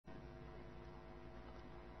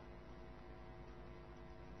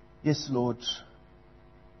Yes, Lord.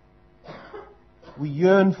 We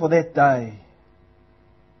yearn for that day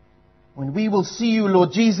when we will see you,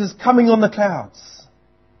 Lord Jesus, coming on the clouds.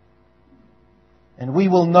 And we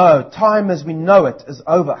will know time as we know it is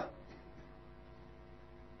over.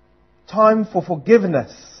 Time for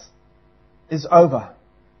forgiveness is over.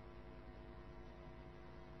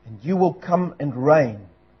 And you will come and reign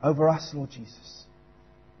over us, Lord Jesus.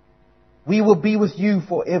 We will be with you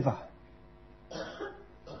forever.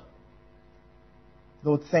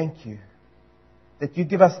 Lord, thank you that you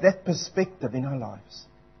give us that perspective in our lives.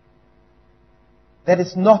 That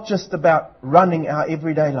it's not just about running our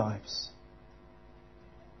everyday lives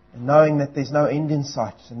and knowing that there's no end in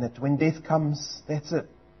sight and that when death comes, that's it.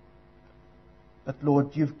 But Lord,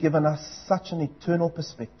 you've given us such an eternal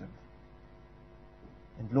perspective.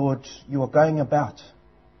 And Lord, you are going about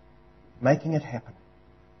making it happen.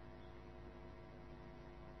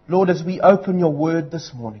 Lord, as we open your word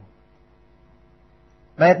this morning,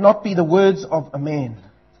 may it not be the words of a man,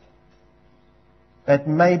 but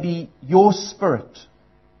may be your Spirit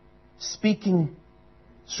speaking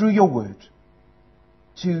through your word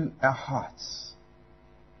to our hearts.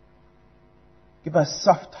 Give us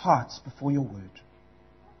soft hearts before your word.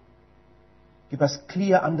 Give us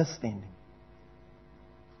clear understanding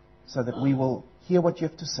so that we will hear what you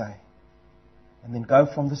have to say and then go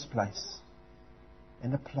from this place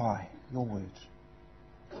and apply your word.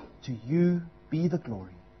 To you be the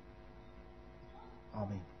glory.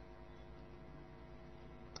 Amen.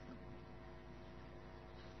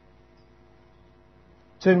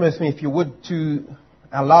 Turn with me, if you would, to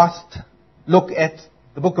our last look at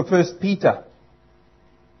the book of 1 Peter.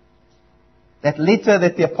 That letter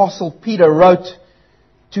that the Apostle Peter wrote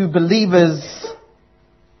to believers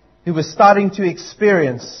who were starting to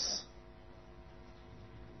experience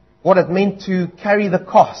what it meant to carry the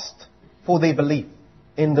cost for their belief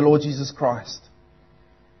in the Lord Jesus Christ.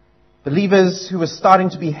 Believers who were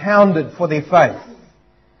starting to be hounded for their faith,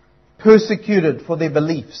 persecuted for their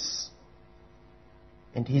beliefs.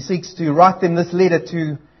 And he seeks to write them this letter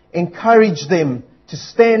to encourage them to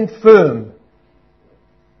stand firm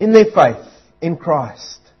in their faith in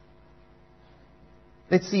Christ.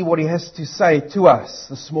 Let's see what he has to say to us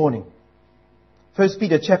this morning. 1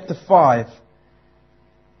 Peter chapter 5.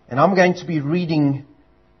 And I'm going to be reading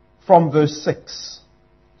from verse 6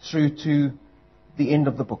 through to the end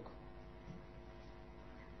of the book.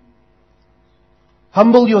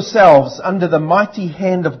 Humble yourselves under the mighty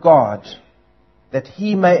hand of God, that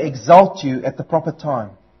he may exalt you at the proper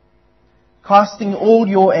time, casting all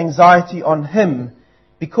your anxiety on him,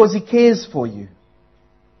 because he cares for you.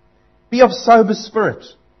 Be of sober spirit.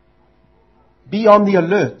 Be on the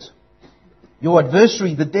alert. Your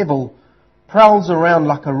adversary, the devil, prowls around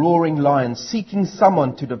like a roaring lion, seeking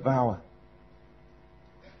someone to devour.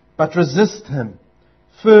 But resist him,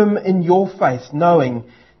 firm in your faith, knowing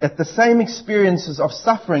that the same experiences of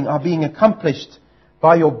suffering are being accomplished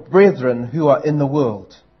by your brethren who are in the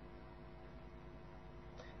world.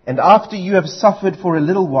 And after you have suffered for a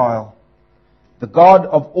little while, the God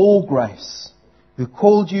of all grace, who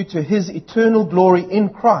called you to his eternal glory in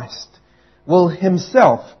Christ, will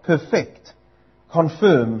himself perfect,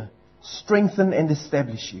 confirm, strengthen and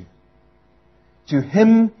establish you. To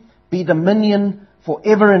him be dominion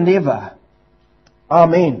forever and ever.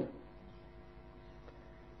 Amen.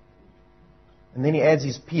 And then he adds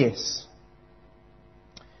his PS.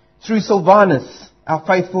 Through Silvanus, our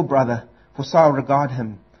faithful brother, for so I regard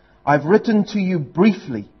him, I've written to you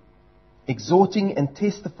briefly, exhorting and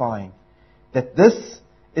testifying that this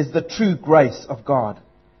is the true grace of God.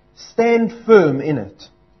 Stand firm in it.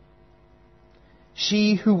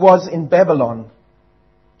 She who was in Babylon,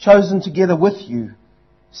 chosen together with you,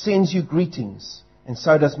 sends you greetings, and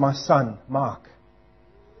so does my son, Mark.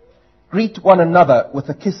 Greet one another with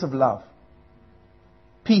a kiss of love.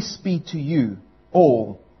 Peace be to you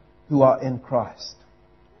all who are in Christ.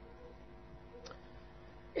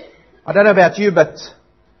 I don't know about you, but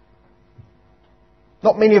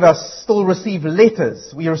not many of us still receive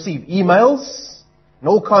letters. We receive emails and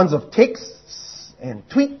all kinds of texts and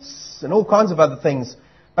tweets and all kinds of other things.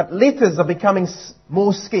 But letters are becoming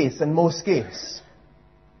more scarce and more scarce.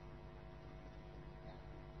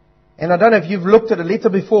 And I don't know if you've looked at a letter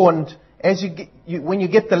before, and as when you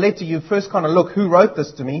get the letter, you first kind of look, who wrote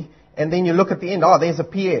this to me? And then you look at the end, there's a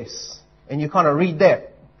PS. And you kind of read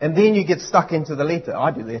that. And then you get stuck into the letter. I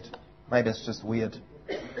do that. Maybe it's just weird.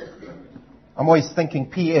 I'm always thinking,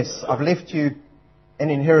 PS, I've left you an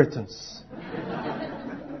inheritance.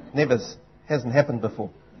 Hasn't happened before.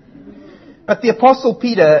 But the Apostle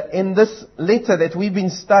Peter, in this letter that we've been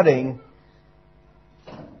studying,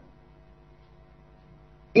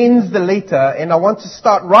 ends the letter, and I want to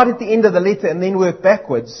start right at the end of the letter and then work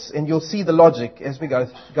backwards, and you'll see the logic as we go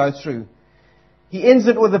through. He ends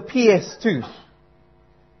it with a PS too,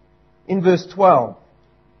 in verse 12.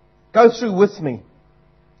 Go through with me.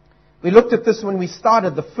 We looked at this when we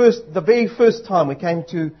started, the very first time we came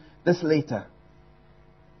to this letter.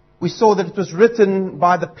 We saw that it was written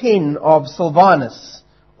by the pen of Silvanus,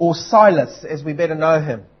 or Silas, as we better know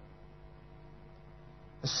him,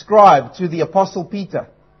 a scribe to the Apostle Peter.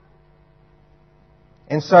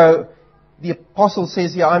 And so the Apostle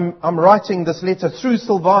says here, I'm writing this letter through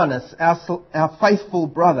Silvanus, our faithful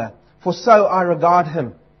brother, for so I regard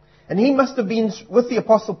him. And he must have been with the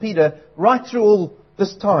Apostle Peter right through all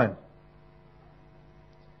this time.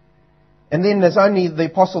 And then there's only the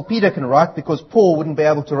Apostle Peter can write, because Paul wouldn't be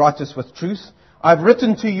able to write this with truth. I've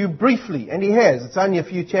written to you briefly, and he has. It's only a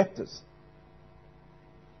few chapters.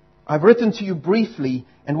 I've written to you briefly,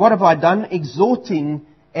 and what have I done? Exhorting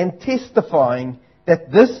and testifying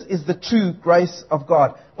that this is the true grace of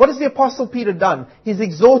God. What has the Apostle Peter done? He's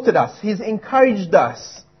exhorted us. He's encouraged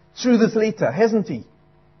us through this letter, hasn't he?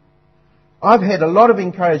 I've had a lot of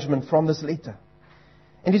encouragement from this letter.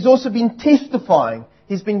 And he's also been testifying.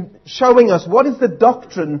 He's been showing us what is the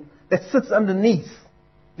doctrine that sits underneath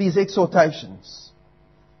these exhortations.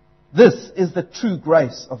 This is the true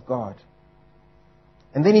grace of God.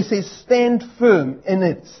 And then he says, stand firm in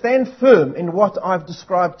it. Stand firm in what I've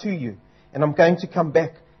described to you. And I'm going to come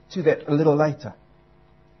back to that a little later.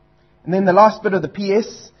 And then the last bit of the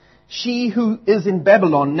PS, she who is in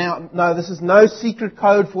Babylon. Now, no, this is no secret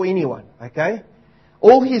code for anyone, okay?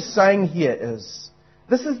 All he's saying here is,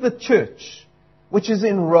 this is the church which is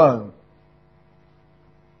in Rome.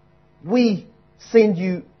 They send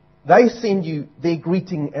you their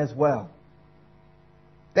greeting as well.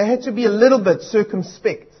 They had to be a little bit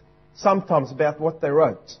circumspect sometimes about what they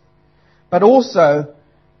wrote. But also,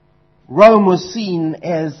 Rome was seen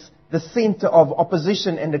as the center of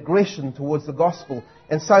opposition and aggression towards the gospel.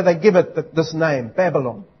 And so they give it this name,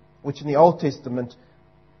 Babylon, which in the Old Testament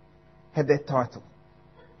had that title.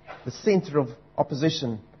 The center of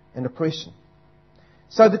opposition and oppression.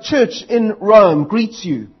 So the church in Rome greets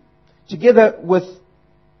you, together with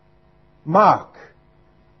Mark,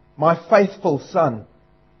 my faithful son.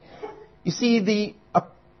 You see,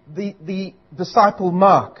 the disciple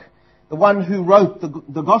Mark, the one who wrote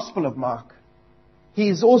the Gospel of Mark, he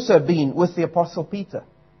has also been with the Apostle Peter.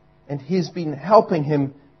 And he's been helping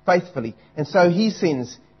him faithfully. And so he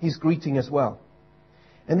sends his greeting as well.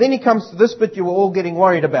 And then he comes to this bit you were all getting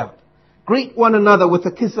worried about. Greet one another with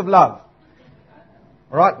a kiss of love.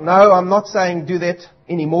 All right? No, I'm not saying do that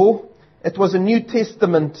anymore. It was a New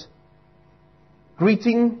Testament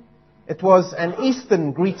greeting. It was an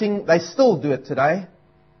Eastern greeting. They still do it today.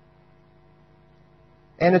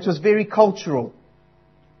 And it was very cultural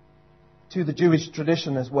to the Jewish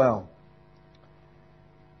tradition as well.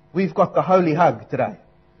 We've got the holy hug today.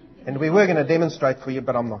 And we were going to demonstrate for you,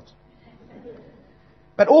 but I'm not.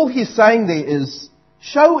 But all he's saying there is,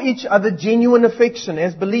 show each other genuine affection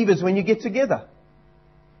as believers when you get together.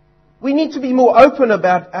 We need to be more open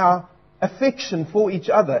about our affection for each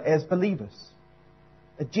other as believers.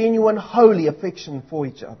 A genuine, holy affection for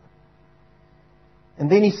each other.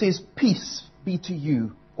 And then he says, peace be to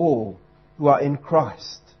you all who are in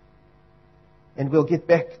Christ. And we'll get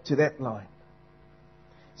back to that line.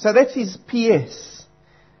 So that's his PS.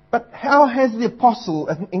 But how has the apostle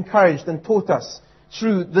encouraged and taught us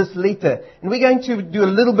through this letter? And we're going to do a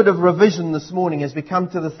little bit of revision this morning as we come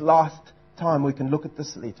to this last time we can look at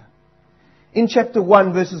this letter. In chapter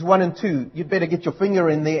 1, verses 1 and 2, you'd better get your finger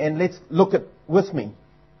in there and let's look at with me.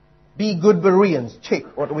 Be good Bereans.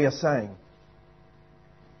 Check what we are saying.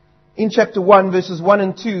 In chapter 1, verses 1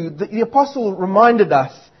 and 2, the apostle reminded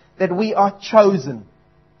us that we are chosen.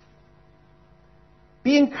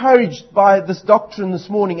 Be encouraged by this doctrine this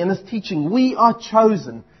morning and this teaching. We are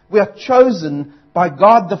chosen. We are chosen by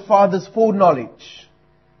God the Father's foreknowledge.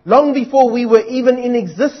 Long before we were even in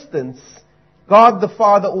existence, God the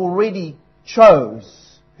Father already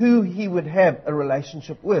chose who He would have a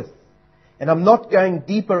relationship with. And I'm not going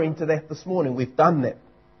deeper into that this morning. We've done that.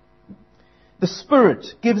 The Spirit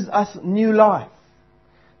gives us new life.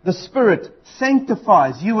 The Spirit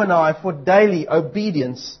sanctifies you and I for daily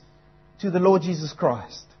obedience to the Lord Jesus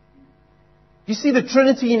Christ. You see the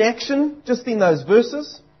Trinity in action just in those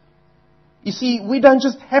verses? You see, we don't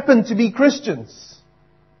just happen to be Christians.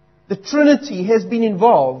 The Trinity has been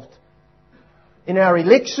involved in our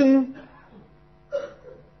election,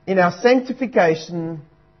 in our sanctification,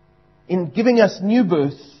 in giving us new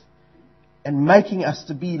birth, and making us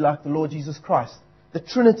to be like the Lord Jesus Christ. The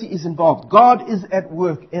Trinity is involved. God is at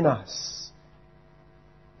work in us.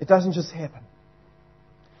 It doesn't just happen.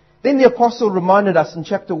 Then the apostle reminded us in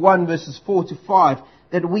chapter 1, verses 4 to 5,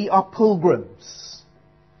 that we are pilgrims.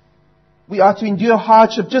 We are to endure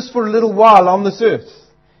hardship just for a little while on this earth.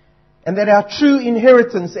 And that our true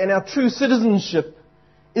inheritance and our true citizenship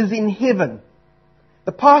is in heaven.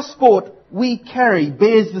 The passport we carry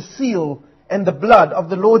bears the seal and the blood of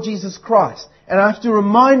the Lord Jesus Christ. And I have to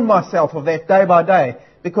remind myself of that day by day,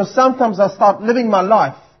 because sometimes I start living my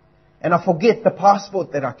life and I forget the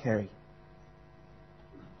passport that I carry.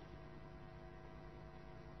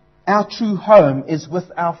 Our true home is with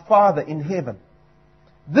our Father in heaven.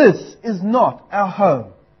 This is not our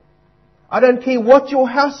home. I don't care what your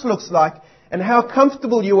house looks like and how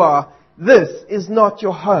comfortable you are. This is not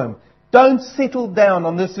your home. Don't settle down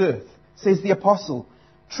on this earth, says the apostle.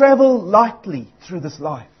 Travel lightly through this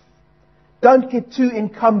life. Don't get too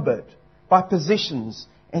encumbered by possessions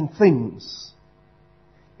and things.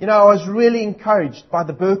 You know, I was really encouraged by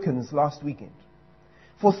the Birkins last weekend.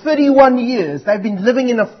 For 31 years, they've been living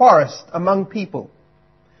in a forest among people.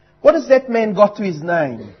 What has that man got to his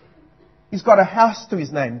name? He's got a house to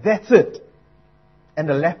his name. That's it. And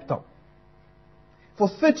a laptop. For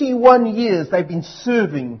 31 years, they've been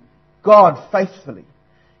serving God faithfully.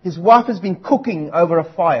 His wife has been cooking over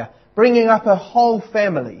a fire, bringing up her whole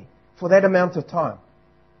family for that amount of time.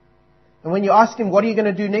 And when you ask him, what are you going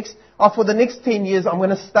to do next? Oh, for the next 10 years, I'm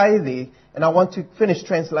going to stay there and I want to finish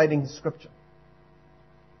translating the scripture.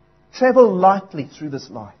 Travel lightly through this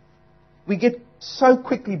life. We get so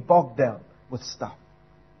quickly bogged down with stuff.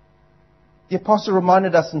 The apostle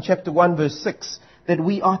reminded us in chapter 1, verse 6, that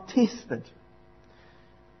we are tested.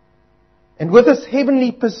 And with this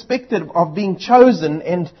heavenly perspective of being chosen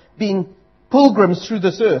and being pilgrims through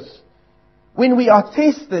this earth, when we are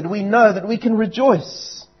tested, we know that we can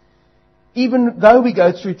rejoice, even though we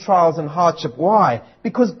go through trials and hardship. Why?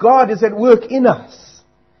 Because God is at work in us.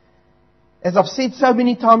 As I've said so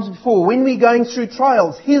many times before, when we're going through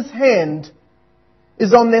trials, His hand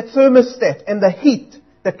is on that thermostat and the heat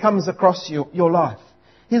that comes across your life.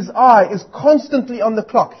 His eye is constantly on the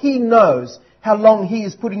clock. He knows how long He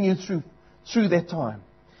is putting you through that time.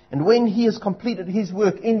 And when He has completed His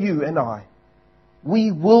work in you and I,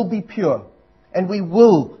 we will be pure and we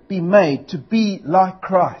will be made to be like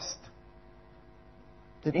Christ.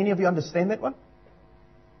 Did any of you understand that one?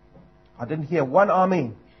 I didn't hear one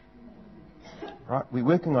amen. Right, we're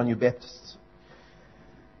working on you Baptists.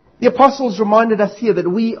 The apostles reminded us here that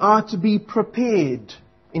we are to be prepared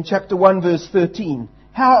in chapter 1 verse 13.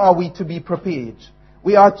 How are we to be prepared?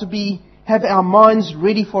 We are to have our minds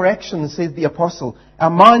ready for action, says the apostle. Our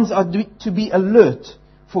minds are to be alert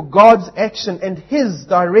for God's action and His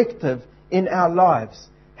directive in our lives.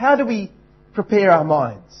 How do we prepare our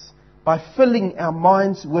minds? By filling our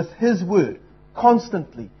minds with His Word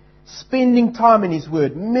constantly. Spending time in His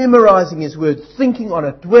Word, memorizing His Word, thinking on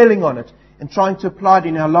it, dwelling on it, and trying to apply it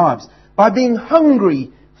in our lives. By being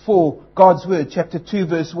hungry for God's Word, chapter 2,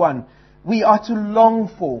 verse 1, we are to long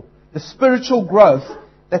for the spiritual growth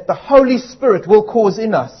that the Holy Spirit will cause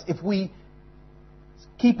in us if we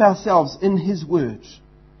keep ourselves in His Word.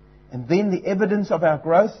 And then the evidence of our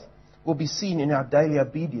growth will be seen in our daily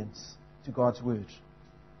obedience to God's Word.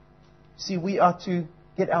 See, we are to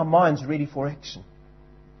get our minds ready for action.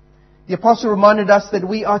 The apostle reminded us that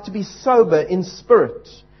we are to be sober in spirit.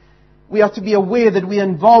 We are to be aware that we are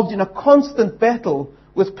involved in a constant battle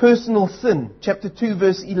with personal sin. Chapter 2,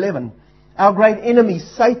 verse 11. Our great enemy,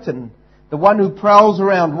 Satan, the one who prowls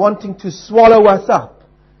around wanting to swallow us up.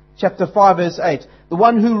 Chapter 5, verse 8. The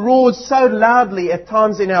one who roars so loudly at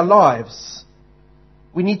times in our lives.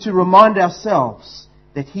 We need to remind ourselves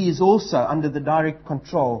that he is also under the direct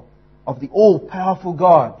control of the all-powerful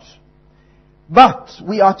God. But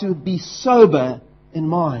we are to be sober in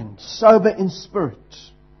mind, sober in spirit,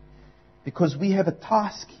 because we have a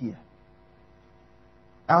task here.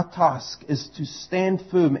 Our task is to stand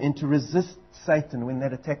firm and to resist Satan when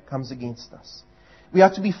that attack comes against us. We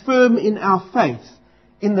are to be firm in our faith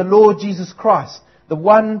in the Lord Jesus Christ, the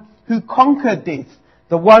one who conquered death,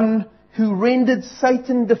 the one who rendered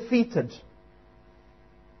Satan defeated.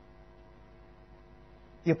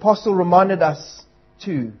 The apostle reminded us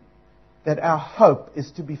too that our hope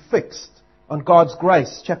is to be fixed on God's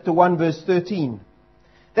grace. Chapter 1, verse 13.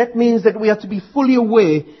 That means that we are to be fully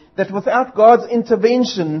aware that without God's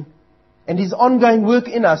intervention and His ongoing work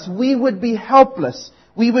in us, we would be helpless.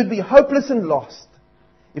 We would be hopeless and lost.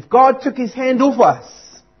 If God took His hand off us,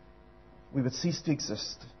 we would cease to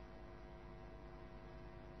exist.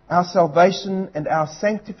 Our salvation and our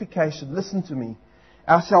sanctification, listen to me,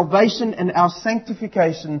 our salvation and our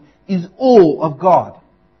sanctification is all of God.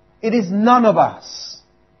 It is none of us.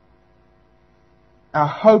 our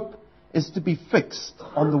hope is to be fixed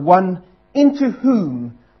on the one into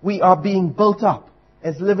whom we are being built up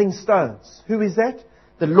as living stones. Who is that?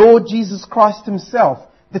 The Lord Jesus Christ Himself,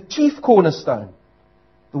 the chief cornerstone.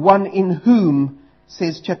 The one in whom,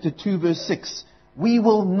 says chapter 2 verse 6, we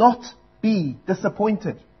will not be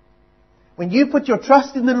disappointed. When you put your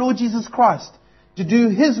trust in the Lord Jesus Christ to do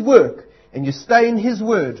His work and you stay in His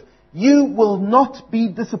word, you will not be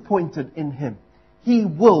disappointed in Him. He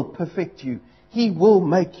will perfect you. He will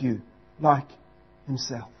make you like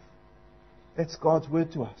Himself. That's God's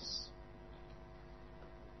word to us.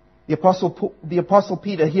 The Apostle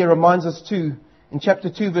Peter here reminds us too, in chapter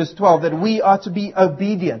 2 verse 12, that we are to be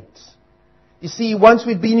obedient. You see, once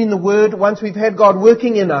we've been in the Word, once we've had God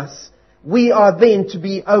working in us, we are then to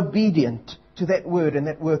be obedient to that Word and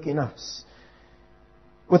that work in us.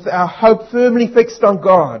 With our hope firmly fixed on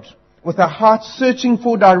God, with our hearts searching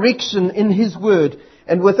for direction in His Word,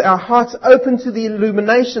 and with our hearts open to the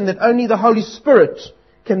illumination that only the Holy Spirit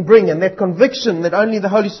can bring, and that conviction that only the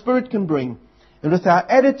Holy Spirit can bring, and with our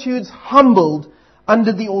attitudes humbled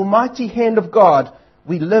under the almighty hand of God,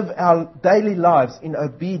 we live our daily lives in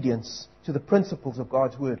obedience to the principles of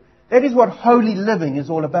God's Word. That is what holy living is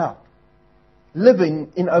all about.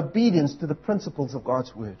 Living in obedience to the principles of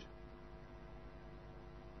God's Word.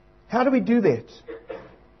 How do we do that?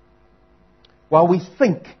 While we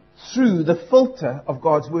think through the filter of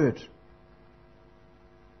God's Word.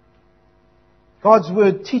 God's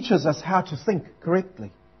Word teaches us how to think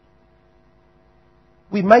correctly.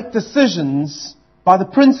 We make decisions by the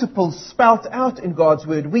principles spelt out in God's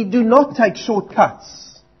Word. We do not take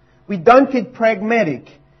shortcuts. We don't get pragmatic.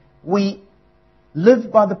 We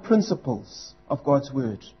live by the principles of God's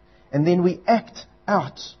Word. And then we act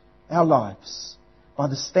out our lives by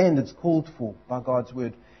the standards called for by God's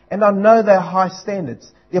Word. And I know they're high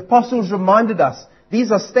standards. The apostles reminded us,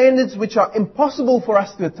 these are standards which are impossible for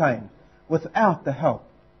us to attain without the help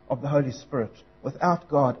of the Holy Spirit, without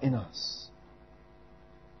God in us.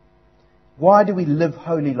 Why do we live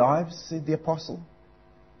holy lives, said the apostle?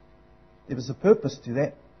 There was a purpose to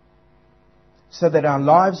that. So that our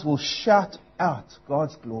lives will shout out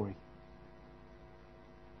God's glory.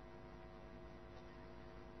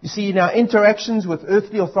 You see, in our interactions with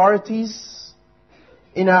earthly authorities,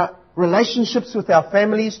 in our relationships with our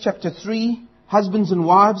families, chapter 3, husbands and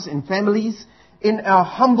wives and families, in our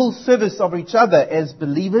humble service of each other as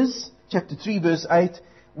believers, chapter 3, verse 8,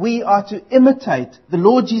 we are to imitate the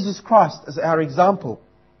Lord Jesus Christ as our example.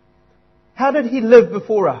 How did He live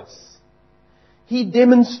before us? He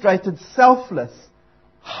demonstrated selfless,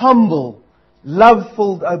 humble,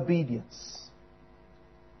 love-filled obedience.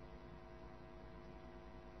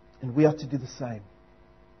 And we are to do the same.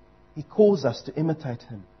 He calls us to imitate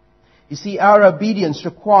Him. You see, our obedience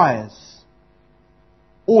requires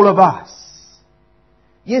all of us.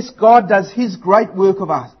 Yes, God does His great work of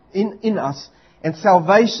us, in us, and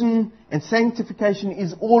salvation and sanctification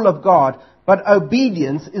is all of God, but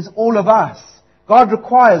obedience is all of us. God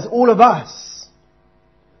requires all of us.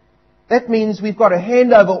 That means we've got to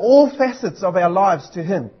hand over all facets of our lives to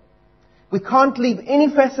Him. We can't leave any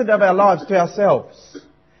facet of our lives to ourselves,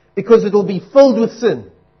 because it'll be filled with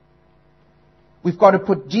sin. We've got to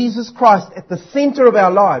put Jesus Christ at the center of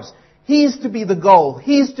our lives. He is to be the goal.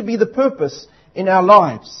 He is to be the purpose in our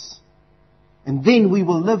lives. And then we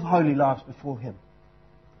will live holy lives before Him.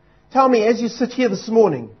 Tell me, as you sit here this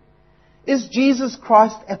morning, is Jesus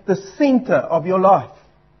Christ at the center of your life?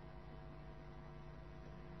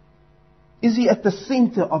 Is He at the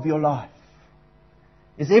center of your life?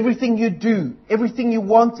 Is everything you do, everything you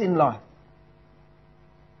want in life,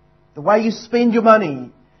 the way you spend your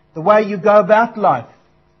money, the way you go about life,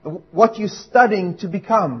 what you're studying to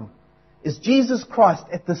become, is Jesus Christ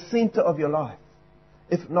at the center of your life?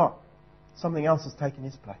 If not, something else has taken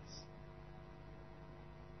His place.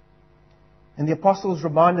 And the apostles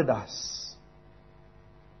reminded us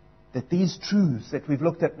that these truths that we've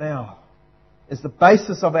looked at now is the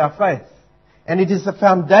basis of our faith. And it is the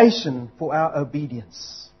foundation for our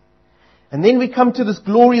obedience. And then we come to this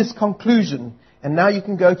glorious conclusion. And now you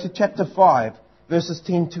can go to chapter 5, verses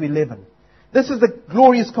 10 to 11. This is the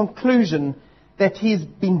glorious conclusion that he's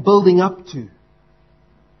been building up to.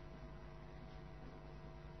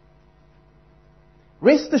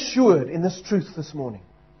 Rest assured in this truth this morning.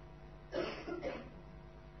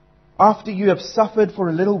 After you have suffered for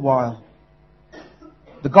a little while,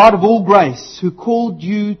 the God of all grace, who called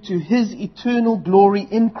you to His eternal glory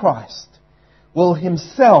in Christ, will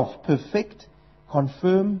Himself perfect,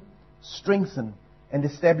 confirm, strengthen, and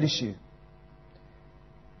establish you.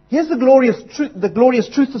 Here's the glorious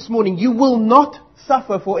truth this morning. You will not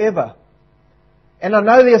suffer forever. And I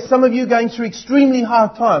know there are some of you going through extremely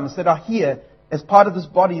hard times that are here as part of this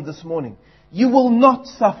body this morning. You will not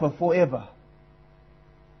suffer forever.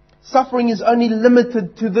 Suffering is only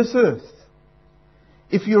limited to this earth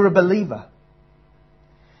if you're a believer.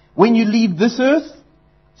 When you leave this earth,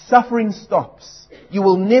 suffering stops. You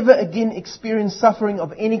will never again experience suffering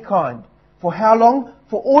of any kind. For how long?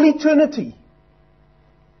 For all eternity.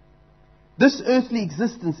 This earthly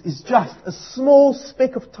existence is just a small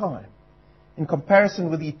speck of time in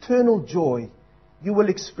comparison with the eternal joy you will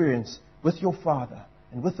experience with your Father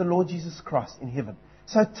and with the Lord Jesus Christ in heaven.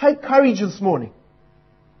 So take courage this morning.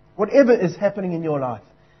 Whatever is happening in your life,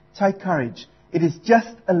 take courage. It is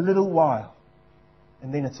just a little while,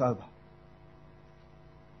 and then it's over.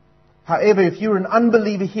 However, if you're an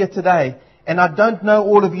unbeliever here today, and I don't know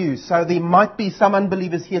all of you, so there might be some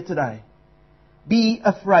unbelievers here today, be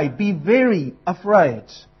afraid. Be very afraid.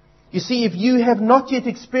 You see, if you have not yet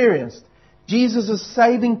experienced Jesus'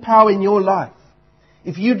 saving power in your life,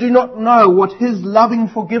 if you do not know what His loving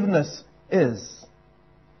forgiveness is,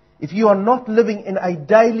 if you are not living in a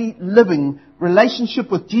daily living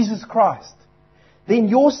relationship with Jesus Christ, then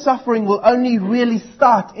your suffering will only really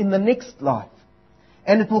start in the next life.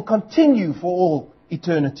 And it will continue for all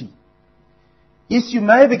eternity. Yes, you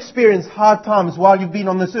may have experienced hard times while you've been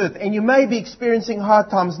on this earth, and you may be experiencing hard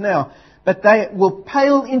times now, but they will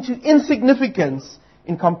pale into insignificance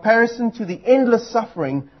in comparison to the endless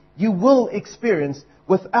suffering you will experience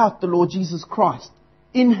without the Lord Jesus Christ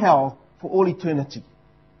in hell for all eternity.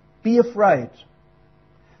 Be afraid.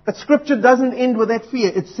 But Scripture doesn't end with that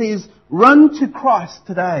fear. It says, run to Christ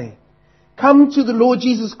today. Come to the Lord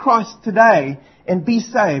Jesus Christ today and be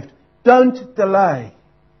saved. Don't delay.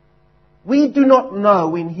 We do not know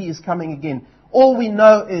when He is coming again. All we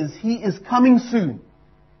know is He is coming soon.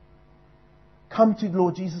 Come to the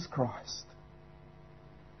Lord Jesus Christ.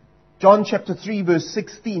 John chapter 3 verse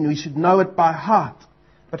 16, we should know it by heart.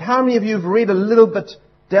 But how many of you have read a little bit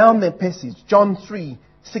down that passage? John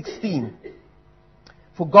 3:16.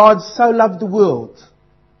 For God so loved the world.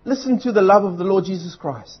 Listen to the love of the Lord Jesus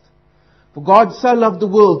Christ. For God so loved the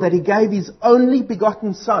world that He gave His only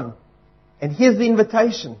begotten Son. And here's the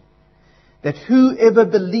invitation. That whoever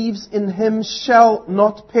believes in Him shall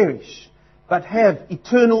not perish, but have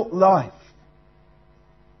eternal life.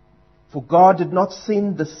 For God did not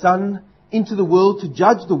send the Son into the world to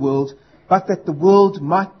judge the world, but that the world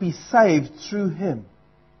might be saved through Him.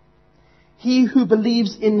 He who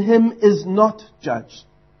believes in Him is not judged.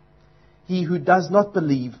 He who does not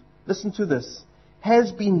believe, listen to this,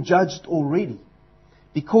 has been judged already,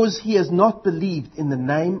 because he has not believed in the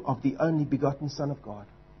name of the only begotten Son of God.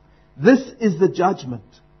 This is the judgment,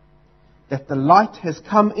 that the light has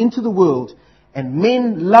come into the world, and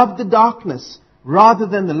men love the darkness rather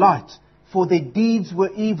than the light, for their deeds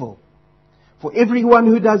were evil. For everyone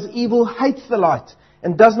who does evil hates the light,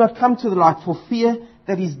 and does not come to the light for fear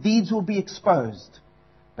that his deeds will be exposed.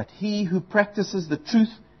 But he who practices the truth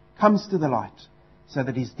comes to the light, so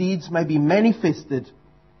that his deeds may be manifested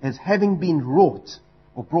as having been wrought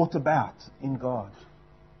or brought about in God.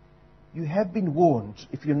 You have been warned,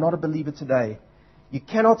 if you're not a believer today. You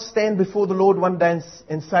cannot stand before the Lord one day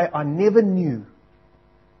and say, I never knew.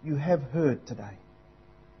 You have heard today.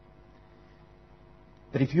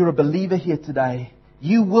 But if you're a believer here today,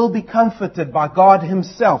 you will be comforted by God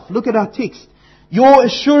Himself. Look at our text. Your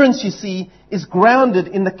assurance, you see, is grounded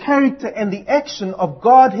in the character and the action of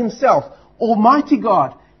God Himself, Almighty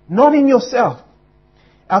God, not in yourself.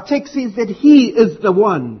 Our text says that He is the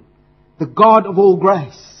one, the God of all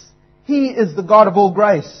grace. He is the God of all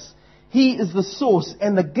grace. He is the source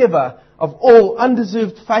and the giver of all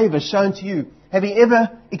undeserved favor shown to you. Have you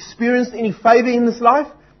ever experienced any favor in this life?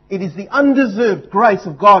 It is the undeserved grace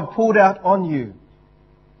of God poured out on you.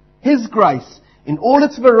 His grace, in all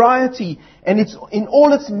its variety and in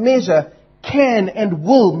all its measure, can and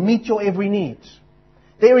will meet your every need.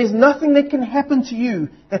 There is nothing that can happen to you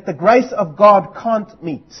that the grace of God can't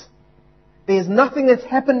meet. There is nothing that's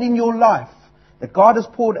happened in your life that God has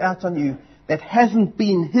poured out on you that hasn't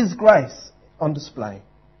been His grace on display.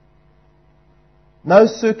 No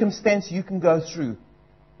circumstance you can go through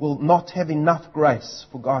will not have enough grace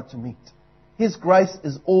for God to meet. His grace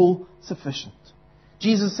is all sufficient.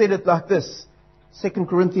 Jesus said it like this, 2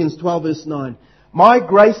 Corinthians 12 verse 9. My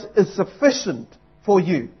grace is sufficient for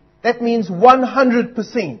you. That means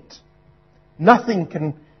 100%. Nothing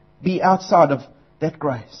can be outside of that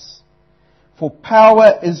grace. For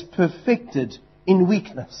power is perfected in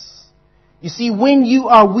weakness. You see, when you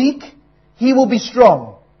are weak, He will be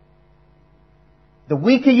strong. The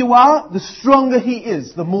weaker you are, the stronger He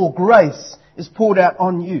is, the more grace is poured out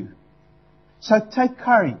on you. So take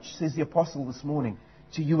courage, says the apostle this morning,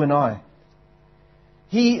 to you and I.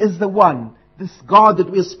 He is the one, this God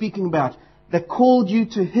that we are speaking about, that called you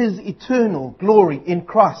to His eternal glory in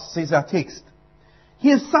Christ, says our text.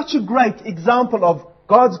 He is such a great example of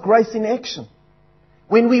God's grace in action.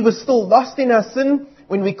 When we were still lost in our sin,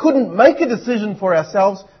 when we couldn't make a decision for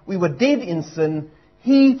ourselves, we were dead in sin,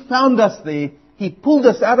 He found us there. He pulled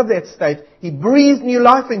us out of that state. He breathed new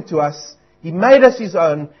life into us. He made us His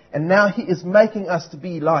own. And now He is making us to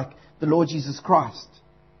be like the Lord Jesus Christ.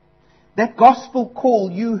 That gospel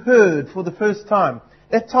call you heard for the first time,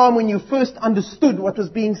 that time when you first understood what was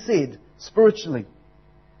being said spiritually,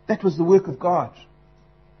 that was the work of God.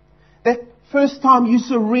 That first time you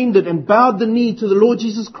surrendered and bowed the knee to the Lord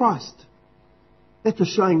Jesus Christ, that was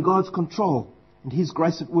showing God's control and His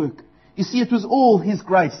grace at work. You see, it was all His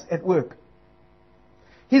grace at work.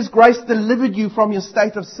 His grace delivered you from your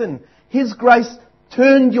state of sin. His grace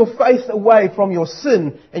turned your faith away from your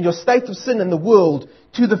sin and your state of sin in the world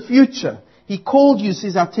to the future. He called you,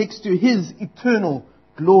 says our text, to His eternal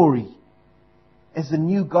glory as the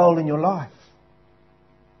new goal in your life.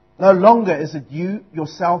 No longer is it you,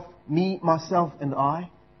 yourself, me, myself, and I.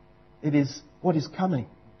 It is what is coming.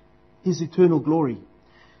 His eternal glory.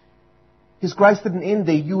 His grace didn't end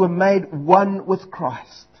there. You were made one with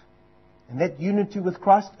Christ. And that unity with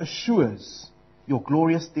Christ assures your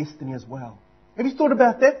glorious destiny as well. Have you thought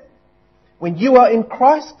about that? When you are in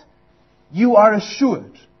Christ, you are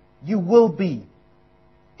assured you will be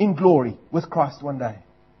in glory with Christ one day.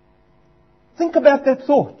 Think about that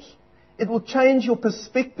thought. It will change your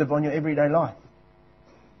perspective on your everyday life.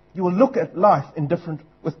 You will look at life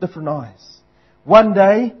with different eyes. One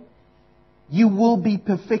day, you will be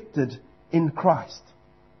perfected in Christ.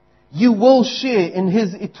 You will share in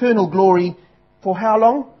His eternal glory for how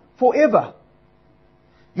long? Forever.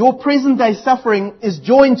 Your present day suffering is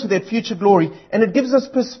joined to that future glory, and it gives us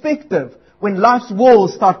perspective when life's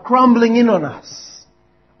walls start crumbling in on us.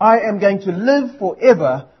 I am going to live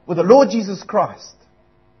forever with the Lord Jesus Christ.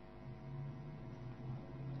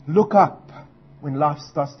 Look up when life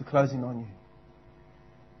starts to close in on you.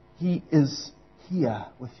 He is here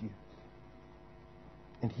with you.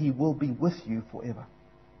 And He will be with you forever.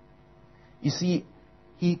 You see,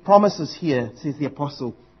 He promises here, says the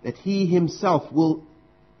apostle, that He Himself will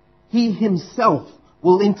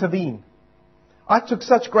intervene. I took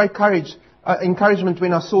such great encouragement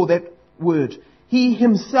when I saw that word. He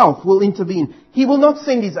Himself will intervene. He will not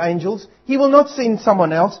send His angels. He will not send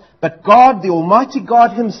someone else. But God, the Almighty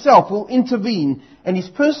God Himself, will intervene. And His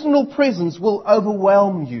personal presence will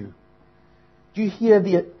overwhelm you. Do you hear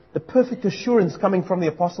the perfect assurance coming from the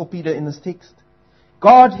Apostle Peter in this text?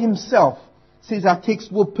 God Himself, says our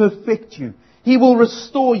text, will perfect you. He will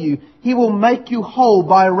restore you. He will make you whole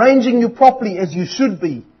by arranging you properly as you should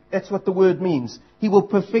be. That's what the word means. He will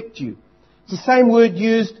perfect you. It's the same word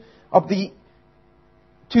used of the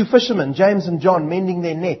two fishermen, James and John, mending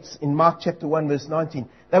their nets in Mark chapter 1 verse 19.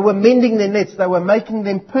 They were mending their nets. They were making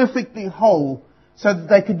them perfectly whole so that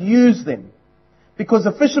they could use them. Because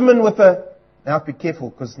a fisherman with now be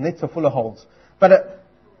careful because nets are full of holes. But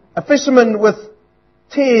a fisherman with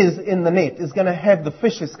tears in the net is going to have the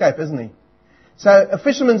fish escape, isn't he? So a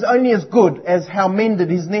fisherman's only as good as how mended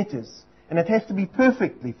his net is. And it has to be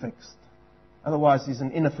perfectly fixed. Otherwise he's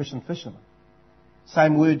an inefficient fisherman.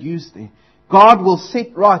 Same word used there. God will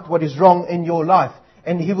set right what is wrong in your life.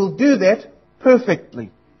 And He will do that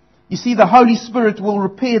perfectly. You see, the Holy Spirit will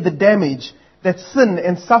repair the damage that sin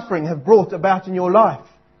and suffering have brought about in your life.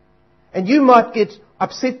 And you might get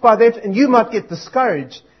upset by that, and you might get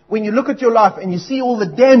discouraged when you look at your life and you see all the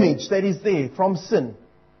damage that is there from sin.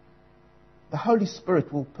 The Holy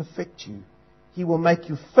Spirit will perfect you. He will make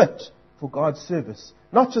you fit for God's service.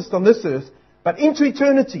 Not just on this earth, but into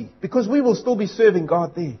eternity. Because we will still be serving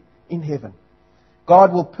God there in heaven.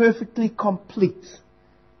 God will perfectly complete.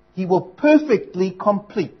 He will perfectly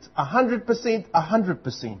complete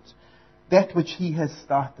 100% that which He has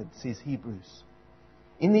started, says Hebrews.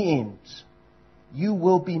 In the end, you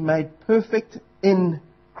will be made perfect in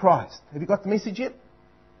Christ. Have you got the message yet?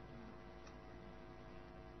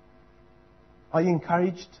 Are you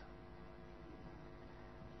encouraged?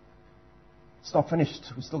 It's not finished.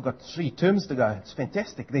 We've still got 3 terms to go. It's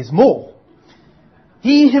fantastic. There's more.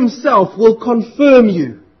 He Himself will confirm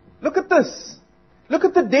you. Look at this. Look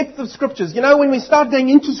at the depth of Scriptures. You know, when we start going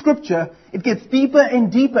into Scripture, it gets deeper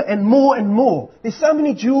and deeper and more. There's so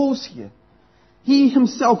many jewels here. He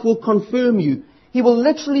Himself will confirm you. He will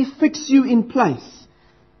literally fix you in place.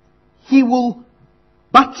 He will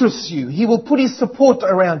buttress you. He will put His support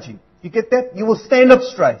around you. You get that? You will stand up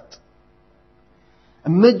straight.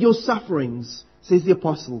 Amid your sufferings, says the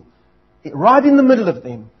apostle, right in the middle of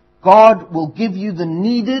them, God will give you the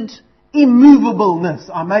needed immovableness.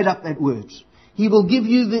 I made up that word. He will give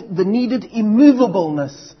you the needed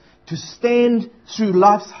immovableness to stand through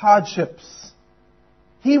life's hardships.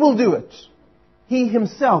 He will do it. He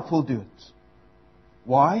Himself will do it.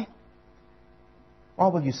 Why? Why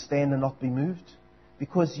will you stand and not be moved?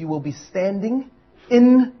 Because you will be standing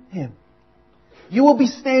in Him. You will be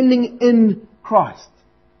standing in Christ.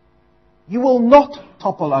 You will not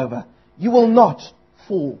topple over. You will not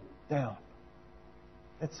fall down.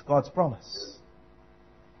 That's God's promise.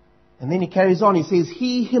 And then He carries on. He says,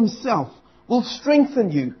 He Himself will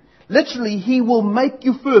strengthen you. Literally, He will make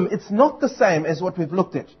you firm. It's not the same as what we've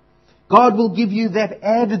looked at. God will give you that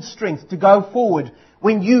added strength to go forward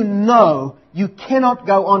when you know you cannot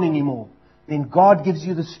go on anymore. Then God gives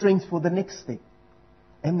you the strength for the next step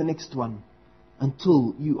and the next one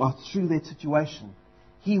until you are through that situation.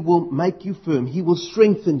 He will make you firm. He will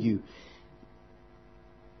strengthen you.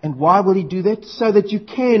 And why will He do that? So that you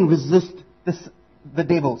can resist the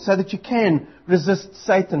devil. So that you can resist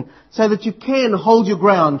Satan. So that you can hold your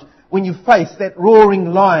ground when you face that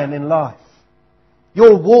roaring lion in life.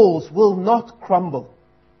 Your walls will not crumble.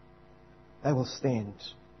 They will stand.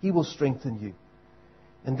 He will strengthen you.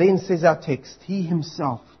 And then says our text, He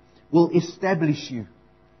Himself will establish you.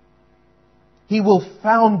 He will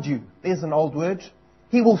found you. There's an old word.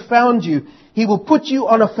 He will found you. He will put you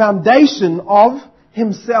on a foundation of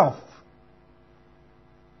Himself.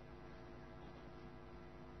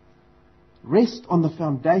 Rest on the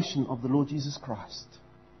foundation of the Lord Jesus Christ.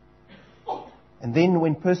 And then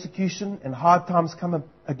when persecution and hard times come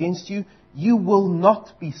against you, you will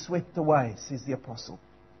not be swept away, says the apostle.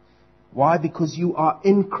 Why? Because you are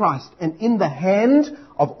in Christ and in the hand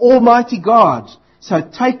of Almighty God. So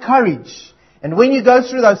take courage. And when you go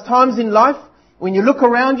through those times in life, when you look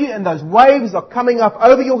around you and those waves are coming up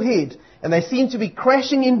over your head and they seem to be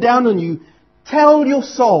crashing in down on you, tell your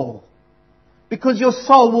soul. Because your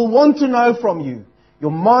soul will want to know from you.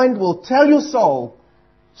 Your mind will tell your soul,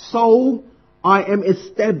 soul, I am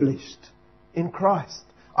established in Christ.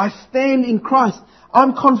 I stand in Christ.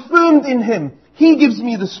 I'm confirmed in Him. He gives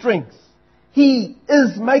me the strength. He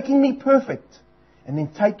is making me perfect. And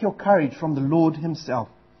then take your courage from the Lord Himself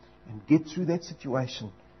and get through that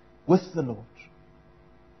situation with the Lord.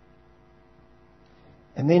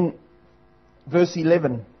 And then verse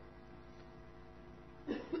 11.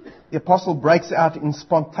 The apostle breaks out in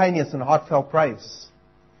spontaneous and heartfelt praise.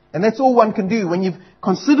 And that's all one can do. When you've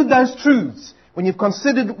considered those truths, when you've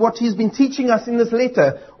considered what he's been teaching us in this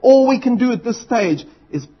letter, all we can do at this stage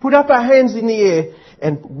is put up our hands in the air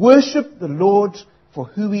and worship the Lord for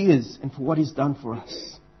who He is and for what He's done for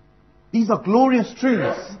us. These are glorious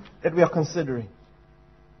truths that we are considering.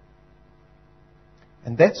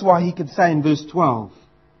 And that's why he can say in verse 12,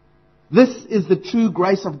 this is the true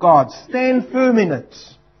grace of God. Stand firm in it.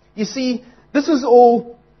 You see, this is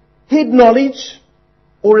all head knowledge,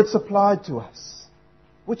 or it's applied to us.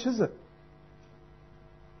 Which is it?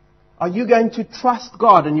 Are you going to trust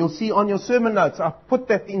God? And you'll see on your sermon notes, I put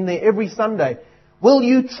that in there every Sunday. Will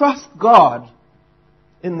you trust God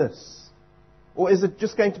in this? Or is it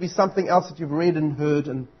just going to be something else that you've read and heard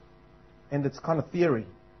and it's kind of theory?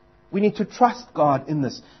 We need to trust God in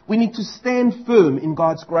this. We need to stand firm in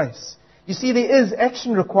God's grace. You see, there is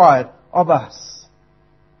action required of us.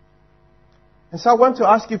 And so I want to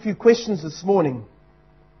ask you a few questions this morning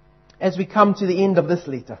as we come to the end of this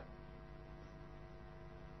letter.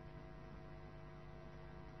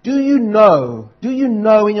 Do you know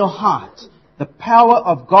in your heart the power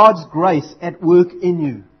of God's grace at work in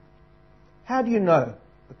you? How do you know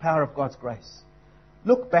the power of God's grace?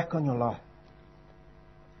 Look back on your life.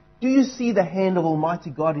 Do you see the hand of Almighty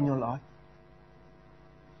God in your life?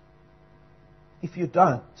 If you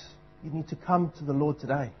don't, you need to come to the Lord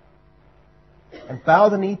today and bow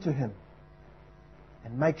the knee to Him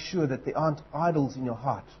and make sure that there aren't idols in your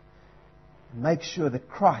heart. And make sure that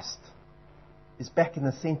Christ is back in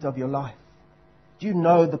the center of your life. Do you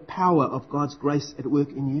know the power of God's grace at work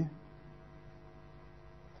in you?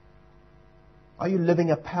 Are you living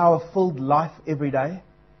a power-filled life every day?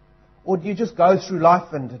 Or do you just go through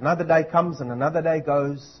life and another day comes and another day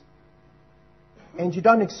goes and you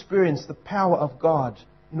don't experience the power of God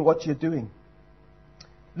in what you're doing?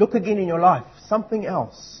 Look again in your life. Something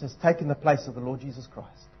else has taken the place of the Lord Jesus Christ.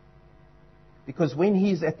 Because when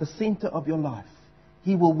He's at the center of your life,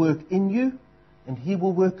 He will work in you and He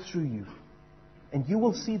will work through you. And you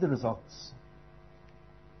will see the results.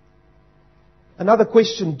 Another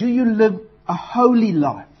question, do you live a holy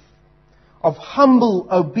life of humble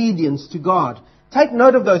obedience to God? Take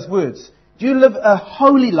note of those words. Do you live a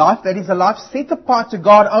holy life, that is a life set apart to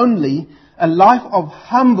God only, a life of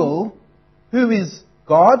humble, who is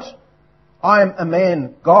God? I am a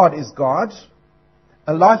man, God is God.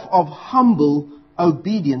 A life of humble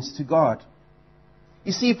obedience to God.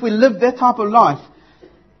 You see, if we live that type of life,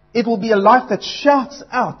 it will be a life that shouts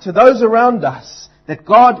out to those around us that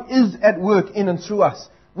God is at work in and through us.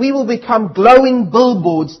 We will become glowing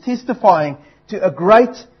billboards testifying to a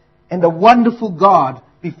great and a wonderful God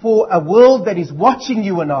before a world that is watching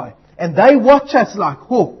you and I. And they watch us like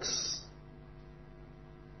hawks.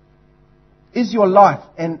 Is your life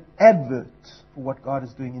an advert for what God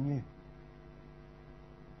is doing in you?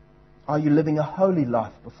 Are you living a holy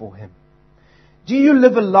life before Him? Do you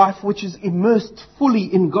live a life which is immersed fully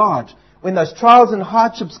in God? When those trials and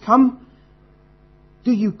hardships come,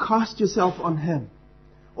 do you cast yourself on Him?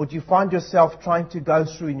 Or do you find yourself trying to go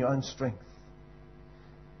through in your own strength?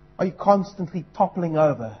 Are you constantly toppling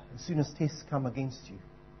over as soon as tests come against you?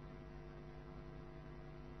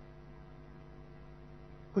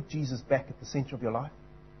 Put Jesus back at the center of your life.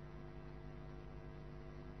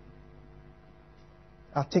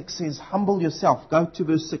 Our text says, humble yourself. Go to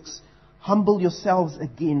verse 6. Humble yourselves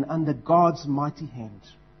again under God's mighty hand.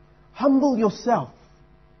 Humble yourself,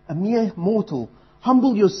 a mere mortal.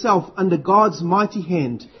 Humble yourself under God's mighty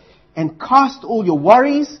hand and cast all your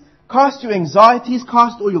worries, cast your anxieties,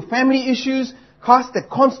 cast all your family issues, cast that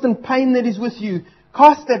constant pain that is with you,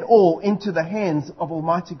 cast that all into the hands of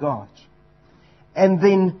Almighty God. And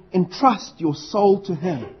then entrust your soul to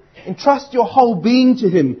Him. Entrust your whole being to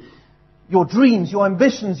Him. Your dreams, your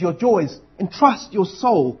ambitions, your joys. Entrust your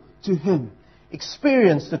soul to Him.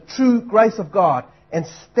 Experience the true grace of God and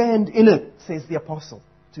stand in it, says the apostle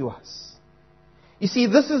to us. You see,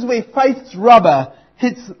 this is where faith's rubber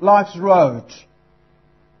hits life's road.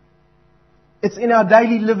 It's in our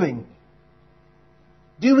daily living.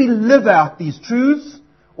 Do we live out these truths,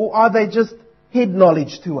 or are they just head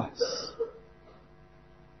knowledge to us?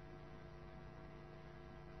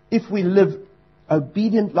 If we live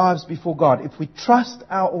obedient lives before God, if we trust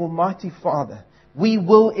our Almighty Father, we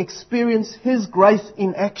will experience His grace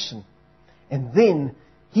in action. And then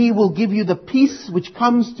He will give you the peace which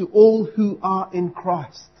comes to all who are in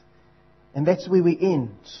Christ. And that's where we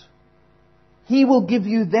end. He will give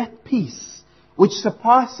you that peace which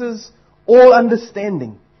surpasses all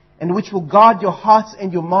understanding and which will guard your hearts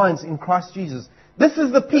and your minds in Christ Jesus. This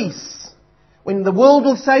is the peace. When the world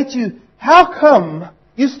will say to you, how come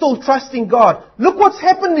you still trust in God? Look what's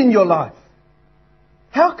happened in your life.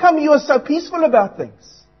 How come you are so peaceful about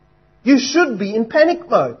things? You should be in panic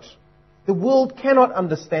mode. The world cannot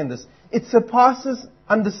understand this. It surpasses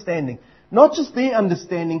understanding. Not just their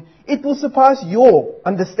understanding, it will surpass your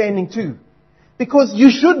understanding too. Because you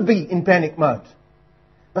should be in panic mode.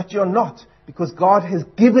 But you're not, because God has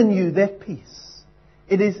given you that peace.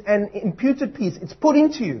 It is an imputed peace. It's put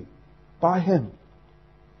into you by Him.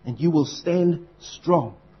 And you will stand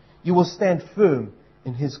strong. You will stand firm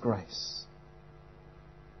in His grace.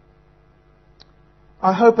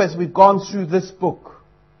 I hope as we've gone through this book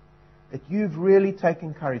that you've really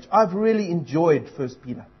taken courage. I've really enjoyed 1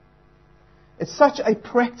 Peter. It's such a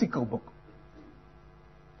practical book.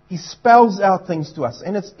 He spells out things to us,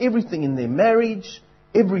 and it's everything in there. Marriage,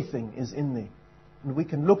 everything is in there. And we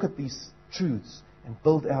can look at these truths and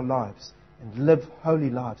build our lives and live holy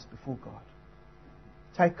lives before God.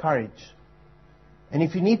 Take courage. And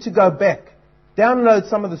if you need to go back, download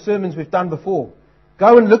some of the sermons we've done before.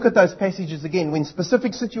 Go and look at those passages again. When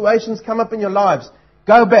specific situations come up in your lives,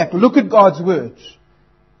 go back, look at God's Word,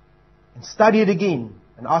 and study it again,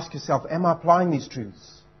 and ask yourself, am I applying these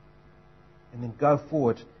truths? And then go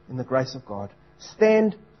forward in the grace of God.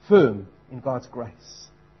 Stand firm in God's grace.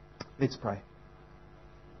 Let's pray.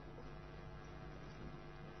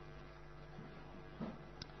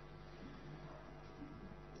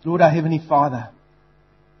 Lord, our Heavenly Father,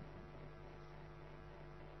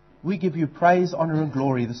 we give you praise, honor, and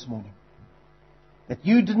glory this morning. That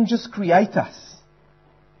you didn't just create us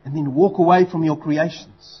and then walk away from your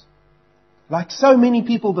creations, like so many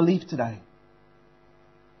people believe today,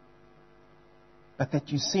 but that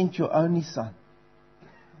you sent your only Son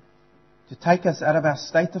to take us out of our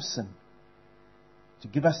state of sin, to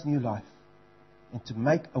give us new life, and to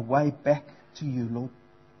make a way back to you, Lord.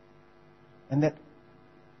 And that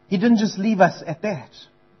He didn't just leave us at that,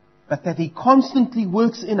 but that He constantly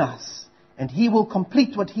works in us, and He will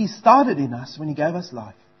complete what He started in us when He gave us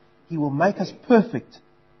life. He will make us perfect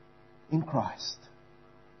in Christ.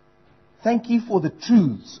 Thank you for the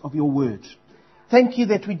truths of your word. Thank you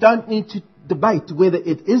that we don't need to debate whether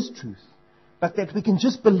it is truth, but that we can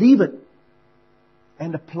just believe it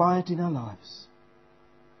and apply it in our lives.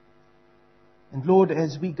 And Lord,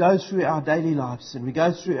 as we go through our daily lives and we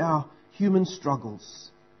go through our human struggles,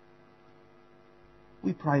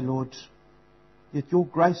 we pray, Lord, that your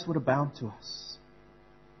grace would abound to us.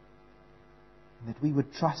 And that we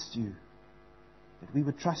would trust you. That we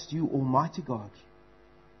would trust you, Almighty God.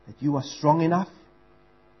 That you are strong enough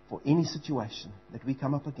for any situation that we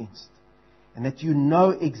come up against. And that you know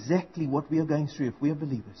exactly what we are going through if we are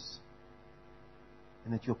believers.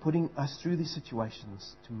 And that you're putting us through these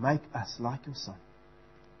situations to make us like your Son.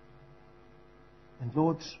 And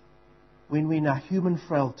Lord, when we in our human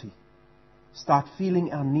frailty start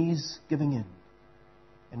feeling our knees giving in,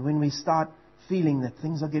 and when we start feeling that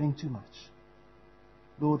things are getting too much,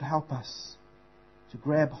 Lord, help us to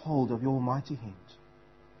grab hold of your mighty hand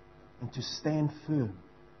and to stand firm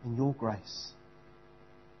in your grace.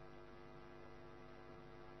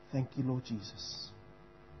 Thank you, Lord Jesus.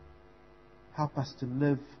 Help us to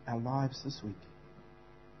live our lives this week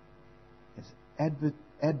as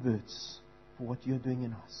adverts for what you're doing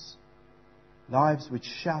in us. Lives which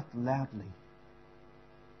shout loudly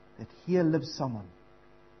that here lives someone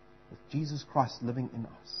with Jesus Christ living in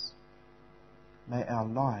us. May our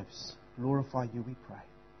lives glorify you, we pray.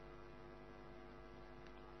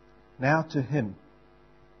 Now to Him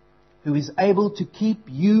who is able to keep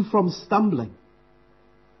you from stumbling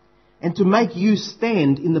and to make you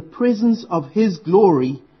stand in the presence of His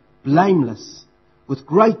glory blameless with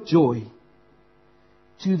great joy,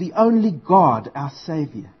 to the only God, our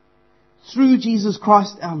Saviour, through Jesus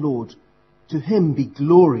Christ our Lord, to Him be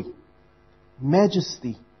glory,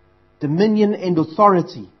 majesty, dominion and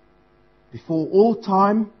authority before all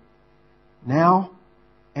time, now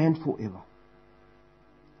and forever.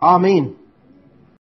 Amen.